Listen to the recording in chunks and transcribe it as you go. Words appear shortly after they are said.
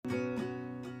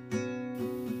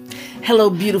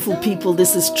Hello, beautiful people.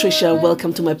 This is Trisha.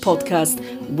 Welcome to my podcast,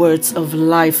 Words of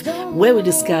Life, where we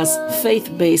discuss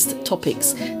faith based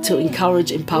topics to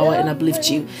encourage, empower, and uplift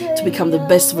you to become the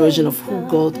best version of who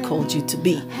God called you to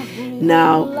be.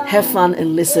 Now, have fun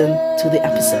and listen to the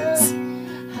episodes.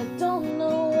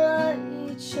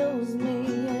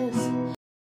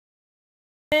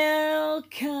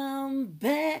 Welcome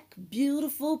back,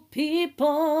 beautiful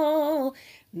people.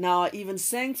 Now, I even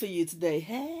sang for you today.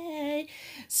 Hey.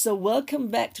 So, welcome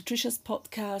back to Trisha's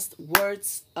podcast,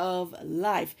 Words of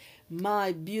Life,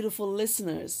 my beautiful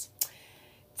listeners.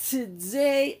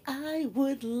 Today, I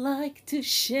would like to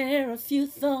share a few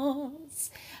thoughts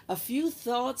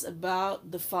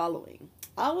about the following.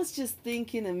 I was just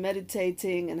thinking and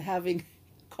meditating and having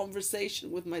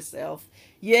conversation with myself.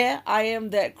 Yeah, I am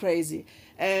that crazy.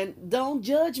 And don't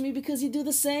judge me because you do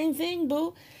the same thing,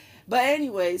 boo. But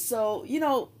anyway, so,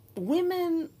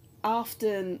 women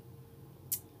often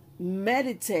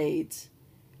meditate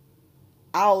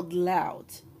out loud.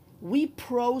 We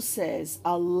process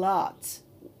a lot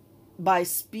by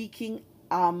speaking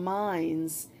our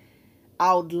minds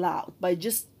out loud, by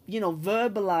just,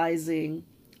 verbalizing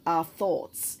our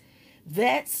thoughts.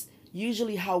 That's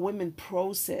usually how women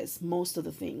process most of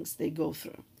the things they go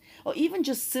through, or even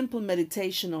just simple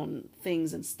meditation on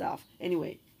things and stuff.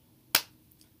 Anyway,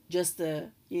 just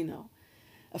a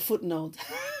footnote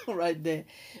right there,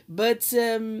 but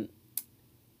a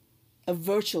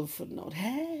virtual footnote.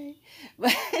 Hey,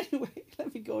 but anyway,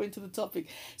 let me go into the topic.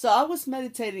 So I was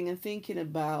meditating and thinking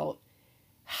about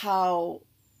how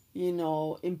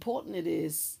important it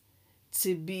is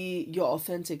to be your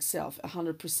authentic self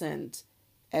 100%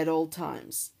 at all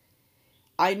times.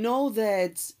 I know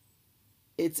that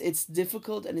it's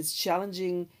difficult and it's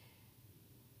challenging,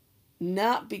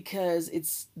 not because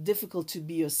it's difficult to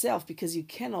be yourself, because you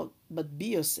cannot but be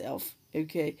yourself,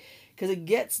 okay? Because it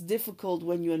gets difficult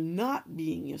when you're not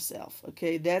being yourself,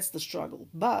 okay? That's the struggle.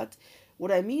 But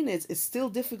what I mean is, it's still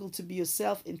difficult to be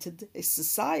yourself in today's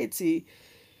society,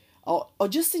 or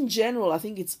just in general. I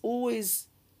think it's always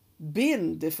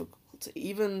been difficult,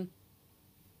 even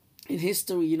in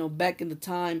history, back in the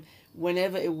time,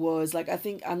 whenever it was, like, I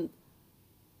think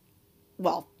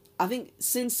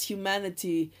since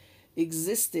humanity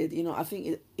existed, I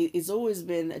think it's always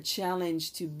been a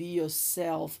challenge to be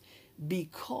yourself,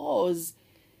 because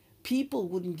people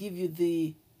wouldn't give you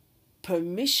the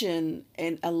permission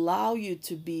and allow you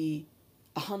to be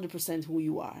 100% who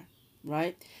you are,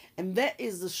 right? And that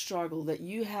is the struggle, that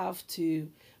you have to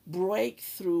break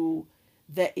through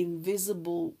the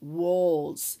invisible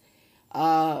walls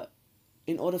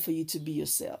in order for you to be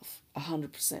yourself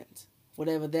 100%,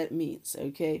 whatever that means,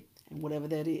 okay? And whatever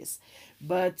that is.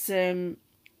 But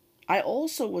I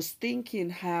also was thinking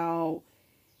how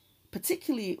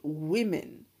particularly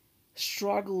women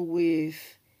struggle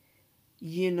with,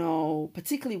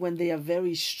 particularly when they are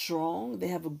very strong, they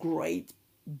have a great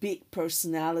big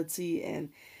personality, and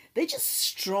they're just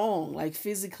strong, like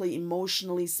physically,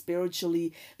 emotionally,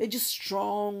 spiritually. They're just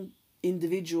strong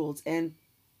individuals. And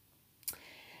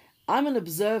I'm an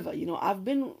observer. I've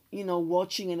been,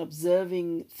 watching and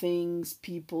observing things,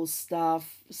 people,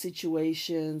 stuff,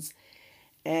 situations,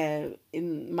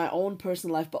 in my own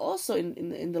personal life, but also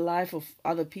in the life of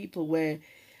other people, where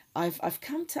I've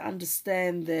come to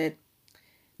understand that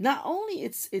not only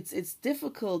it's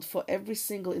difficult for every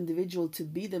single individual to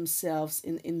be themselves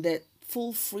in that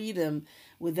full freedom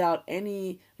without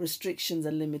any restrictions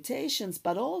and limitations,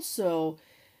 but also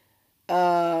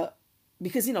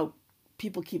because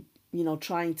people keep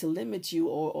trying to limit you,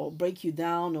 or break you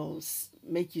down, or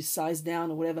make you size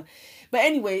down, or whatever. But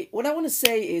anyway, what I want to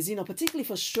say is, particularly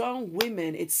for strong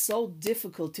women, it's so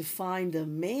difficult to find a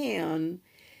man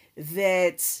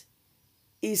that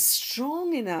is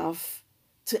strong enough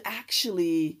to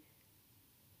actually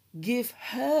give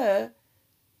her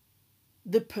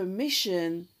the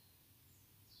permission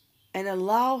and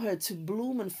allow her to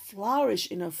bloom and flourish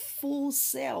in her full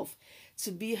self,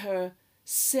 to be her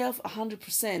self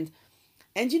 100%.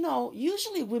 And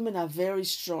usually women are very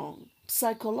strong.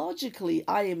 Psychologically,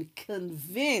 I am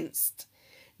convinced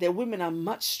that women are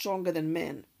much stronger than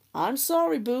men. I'm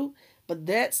sorry, boo, but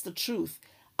that's the truth.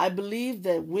 I believe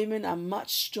that women are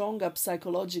much stronger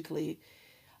psychologically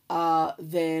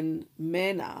than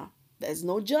men are. There's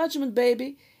no judgment,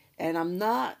 baby. And I'm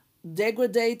not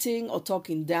degrading or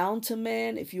talking down to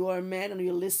men. If you are a man and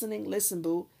you're listening, listen,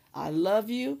 boo. I love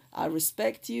you, I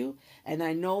respect you, and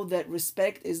I know that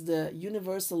respect is the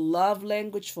universal love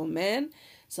language for men.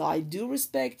 So I do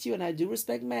respect you, and I do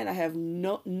respect men. I have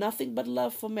nothing but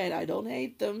love for men. I don't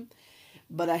hate them,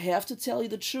 but I have to tell you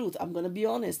the truth. I'm going to be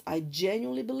honest. I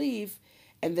genuinely believe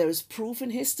And there is proof in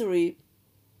history,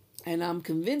 and I'm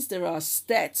convinced there are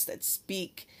stats that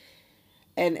speak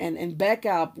and back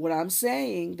up what I'm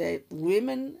saying, that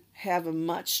women have a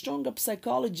much stronger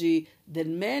psychology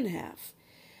than men have.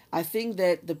 I think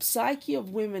that the psyche of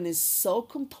women is so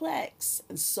complex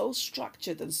and so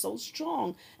structured and so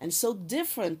strong and so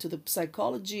different to the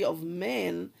psychology of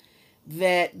men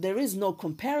that there is no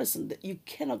comparison, that you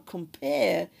cannot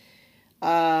compare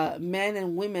men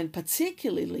and women,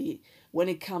 particularly when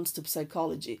it comes to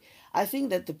psychology. I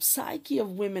think that the psyche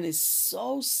of women is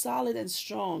so solid and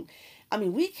strong. I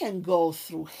mean, we can go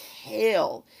through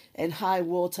hell and high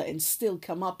water and still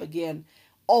come up again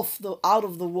out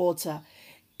of the water,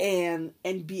 and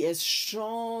be as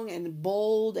strong and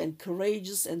bold and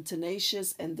courageous and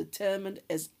tenacious and determined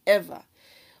as ever,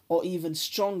 or even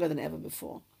stronger than ever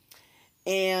before.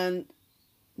 And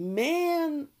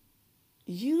man,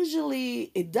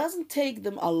 usually it doesn't take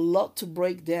them a lot to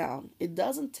break down. It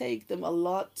doesn't take them a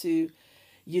lot to,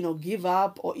 give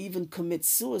up or even commit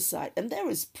suicide. And there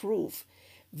is proof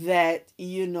that,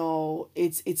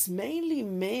 it's mainly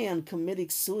man committing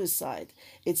suicide.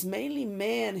 It's mainly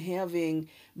man having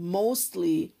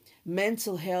mostly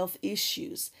mental health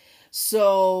issues.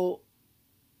 So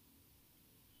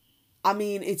I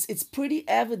mean, it's pretty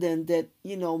evident that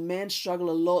men struggle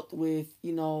a lot with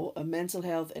a mental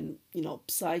health and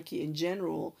psyche in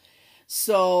general.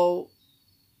 So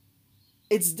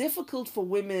it's difficult for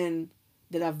women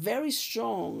that are very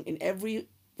strong in every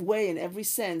way, in every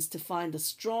sense, to find a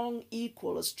strong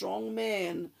equal, a strong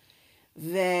man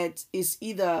that is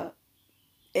either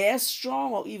as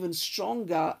strong or even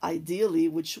stronger, ideally,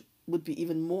 which would be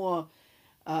even more,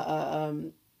 I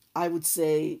would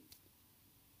say,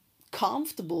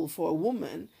 comfortable for a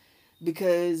woman,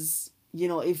 because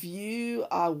if you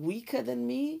are weaker than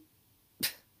me,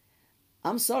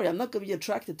 I'm sorry, I'm not going to be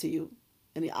attracted to you.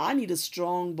 And I need a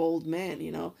strong, bold man.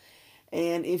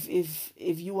 And if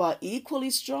you are equally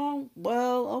strong,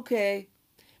 well, okay.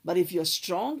 But if you're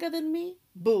stronger than me,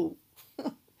 boo.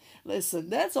 Listen,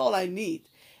 that's all I need.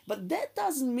 But that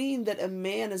doesn't mean that a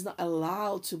man is not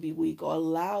allowed to be weak, or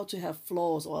allowed to have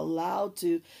flaws, or allowed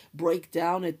to break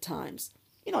down at times.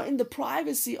 In the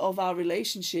privacy of our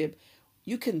relationship,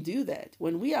 you can do that.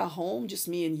 When we are home, just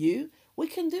me and you, we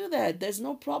can do that. There's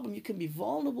no problem. You can be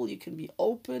vulnerable. You can be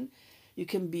open. You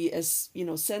can be as,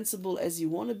 sensible as you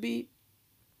want to be.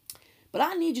 But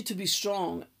I need you to be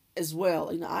strong as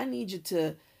well. I need you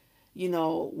to,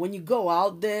 when you go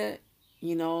out there,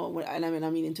 and I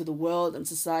mean into the world and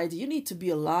society, you need to be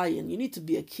a lion. You need to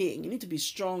be a king. You need to be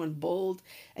strong and bold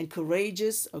and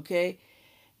courageous, okay?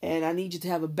 And I need you to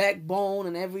have a backbone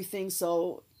and everything.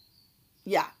 So,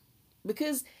 yeah.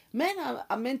 Because men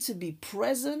are meant to be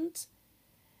present.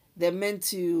 They're meant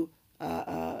to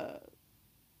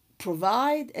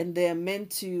provide, and they're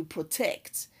meant to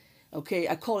protect. Okay,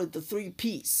 I call it the 3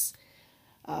 P's.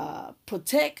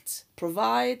 Protect,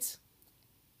 provide,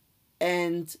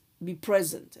 and be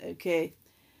present. Okay,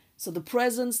 so the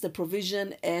presence, the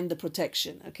provision, and the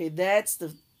protection. Okay, that's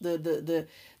the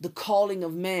calling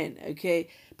of men. Okay,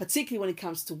 particularly when it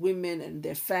comes to women and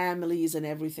their families and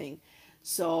everything,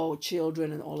 so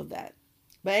children and all of that.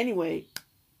 But anyway,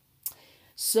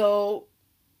 so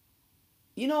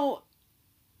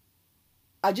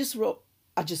I just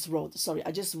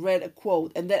read a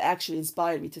quote, and that actually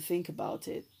inspired me to think about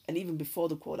it. And even before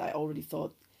the quote, I already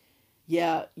thought,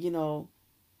 yeah,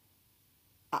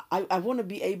 I want to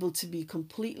be able to be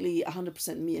completely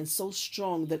 100% me, and so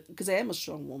strong, that because I am a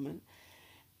strong woman.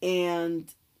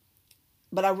 And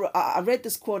but I read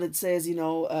this quote. It says,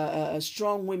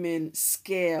 strong women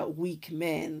scare weak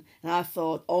men. And I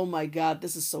thought, oh my God,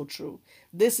 this is so true.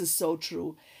 This is so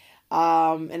true.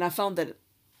 And I found that,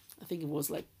 I think it was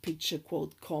like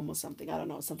picture.com or something. I don't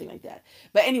know, something like that.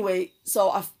 But anyway,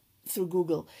 so through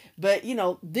Google. But,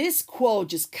 this quote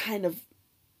just kind of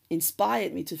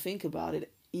inspired me to think about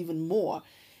it even more.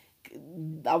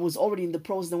 I was already in the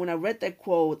process. And when I read that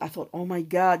quote, I thought, oh my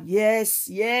God, yes,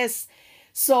 yes.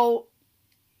 So,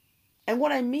 and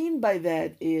what I mean by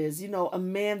that is, a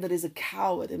man that is a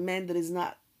coward, a man that is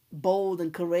not bold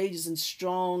and courageous and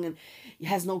strong, and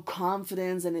has no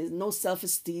confidence and has no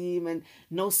self-esteem and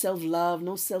no self-love,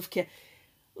 no self-care.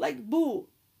 Like, boo,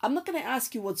 I'm not going to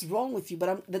ask you what's wrong with you,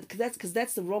 but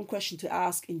that's the wrong question to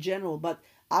ask in general. But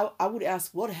I would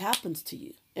ask, what happened to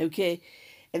you? Okay.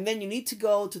 And then you need to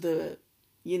go to the,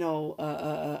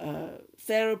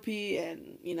 therapy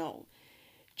and,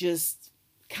 just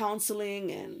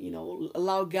counseling and,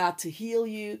 allow God to heal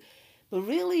you. But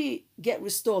really get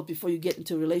restored before you get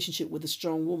into a relationship with a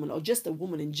strong woman, or just a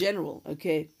woman in general,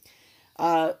 okay?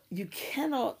 You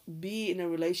cannot be in a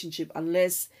relationship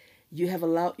unless you have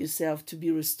allowed yourself to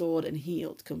be restored and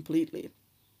healed completely.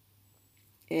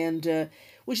 And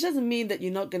which doesn't mean that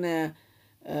you're not going to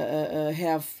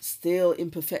have still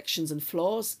imperfections and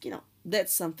flaws.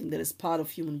 That's something that is part of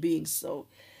human beings. So,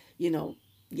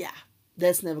 yeah,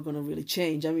 that's never going to really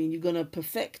change. I mean, you're going to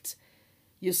perfect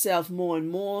yourself more and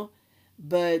more,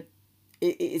 but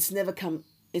it's never going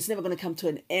to come to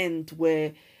an end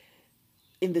where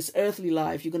in this earthly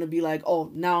life you're going to be like,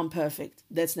 oh, now I'm perfect.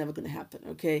 That's never going to happen.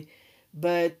 Okay.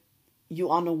 But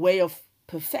you're on a way of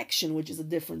perfection, which is a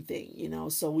different thing.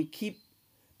 So we keep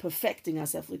perfecting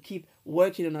ourselves. We keep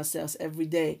working on ourselves every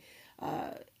day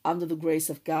under the grace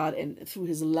of God, and through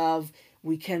his love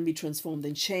we can be transformed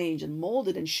and changed and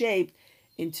molded and shaped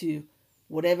into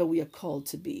whatever we are called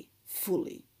to be,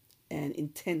 fully and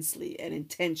intensely and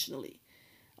intentionally.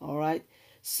 All right.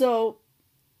 So,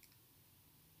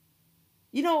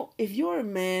 if you're a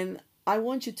man, I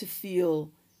want you to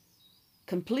feel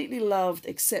completely loved,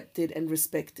 accepted, and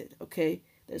respected. Okay.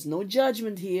 There's no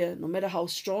judgment here, no matter how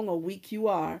strong or weak you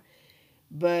are.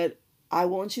 But I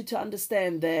want you to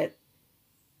understand that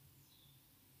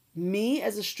me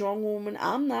as a strong woman,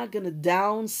 I'm not going to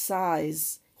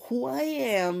downsize who I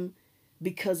am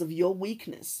because of your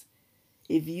weakness.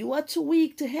 If you are too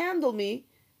weak to handle me,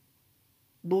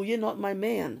 boo, you're not my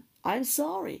man. I'm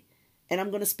sorry. And I'm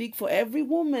going to speak for every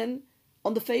woman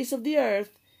on the face of the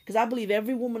earth, because I believe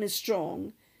every woman is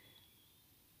strong.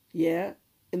 Yeah,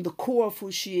 in the core of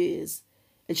who she is.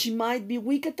 And she might be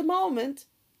weak at the moment,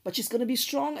 but she's going to be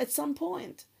strong at some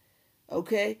point.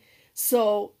 Okay?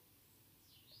 So,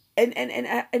 and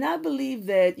I believe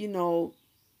that,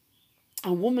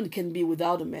 a woman can be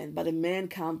without a man, but a man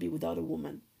can't be without a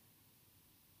woman.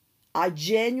 I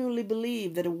genuinely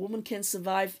believe that a woman can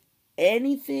survive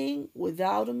anything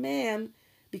without a man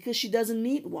because she doesn't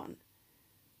need one.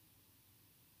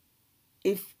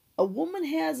 If a woman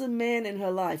has a man in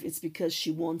her life, it's because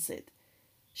she wants it.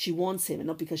 She wants him and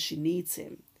not because she needs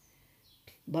him.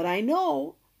 But I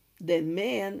know that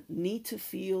men need to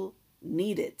feel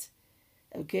needed.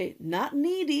 Okay? Not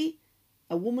needy.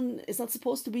 A woman is not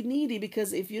supposed to be needy,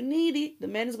 because if you're needy, the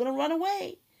man is going to run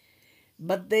away.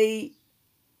 But they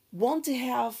want to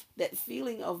have that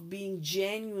feeling of being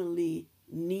genuinely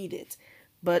needed.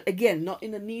 But again, not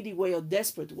in a needy way or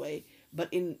desperate way, but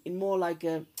in more like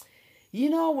a,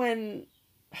 when,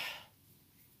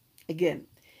 again,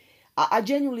 I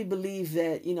genuinely believe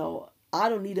that, I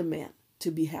don't need a man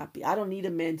to be happy. I don't need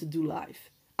a man to do life.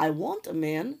 I want a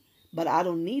man, but I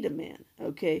don't need a man.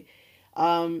 Okay.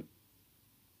 And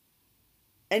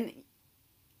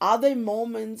are there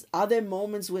moments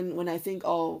when I think,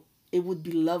 oh, it would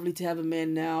be lovely to have a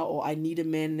man now, or I need a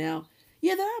man now?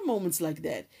 Yeah, there are moments like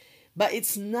that. But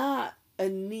it's not a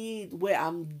need where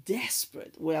I'm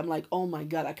desperate, where I'm like, oh my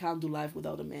God, I can't do life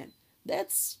without a man.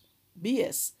 That's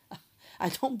BS. I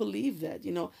don't believe that.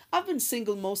 I've been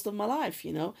single most of my life,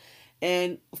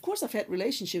 and of course I've had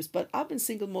relationships, but I've been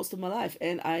single most of my life,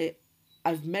 and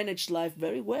I've managed life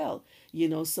very well,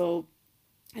 so,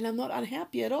 and I'm not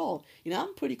unhappy at all.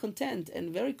 I'm pretty content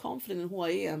and very confident in who I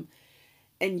am.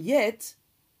 And yet,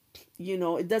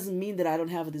 it doesn't mean that I don't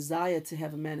have a desire to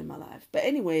have a man in my life. But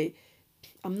anyway,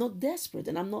 I'm not desperate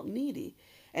and I'm not needy.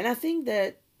 And I think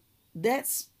that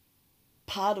that's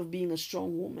part of being a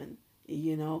strong woman,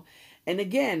 And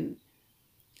again,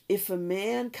 if a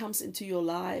man comes into your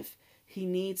life, he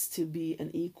needs to be an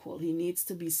equal. He needs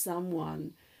to be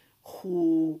someone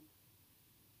who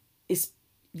is,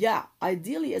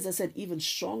 ideally, as I said, even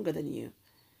stronger than you.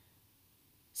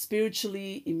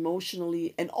 Spiritually,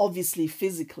 emotionally, and obviously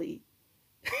physically.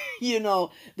 The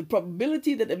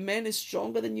probability that a man is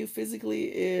stronger than you physically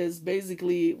is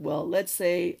basically, well, let's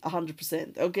say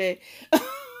 100%. Okay.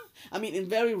 I mean, in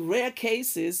very rare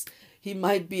cases, he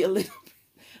might be a little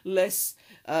less,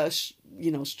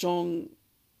 strong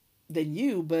than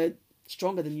you, but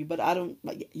stronger than you. But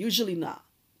usually not.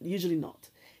 Usually not.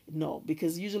 No,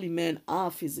 because usually men are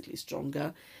physically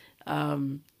stronger.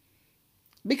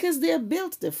 Because they are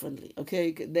built differently,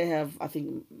 okay? They have, I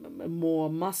think, more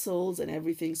muscles and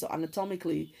everything. So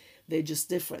anatomically, they're just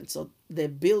different. So they're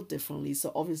built differently.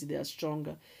 So obviously they are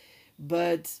stronger.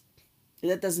 But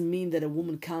that doesn't mean that a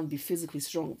woman can't be physically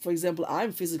strong. For example,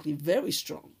 I'm physically very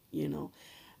strong,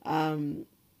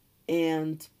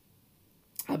 and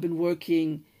I've been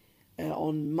working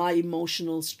on my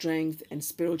emotional strength and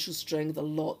spiritual strength a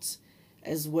lot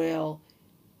as well.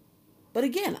 But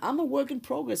again, I'm a work in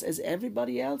progress as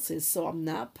everybody else is. So I'm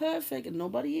not perfect, and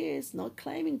nobody is, not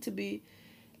claiming to be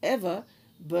ever.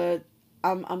 But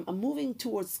I'm moving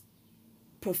towards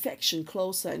perfection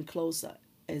closer and closer,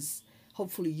 as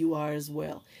hopefully you are as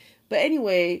well. But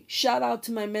anyway, shout out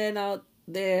to my men out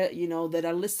there, that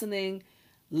are listening.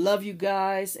 Love you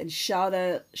guys, and shout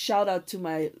out to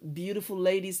my beautiful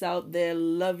ladies out there.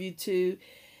 Love you too,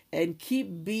 and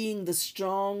keep being the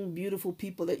strong, beautiful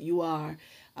people that you are.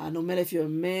 No matter if you're a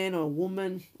man or a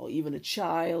woman or even a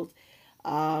child,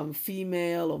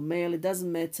 female or male, it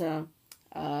doesn't matter.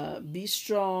 Be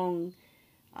strong,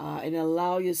 and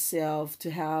allow yourself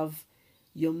to have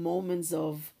your moments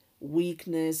of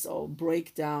weakness or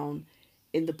breakdown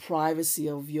in the privacy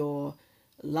of your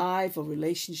life or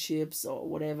relationships or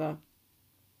whatever.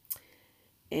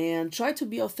 And try to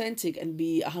be authentic and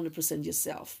be 100%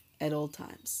 yourself at all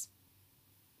times.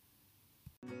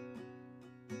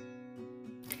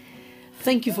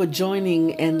 Thank you for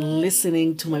joining and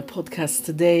listening to my podcast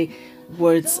today,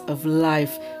 Words of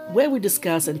Life, where we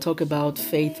discuss and talk about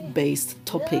faith-based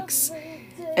topics.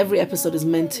 Every episode is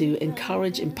meant to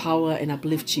encourage, empower, and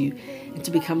uplift you, and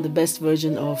to become the best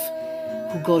version of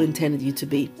who God intended you to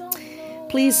be.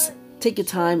 Please take your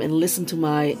time and listen to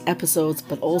my episodes,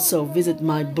 but also visit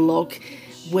my blog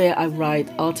where I write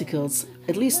articles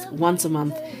at least once a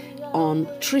month on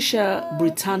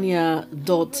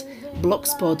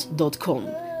trishabritannia.blogspot.com.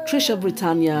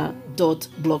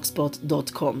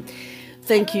 trishabritannia.blogspot.com.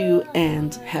 Thank you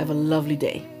and have a lovely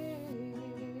day.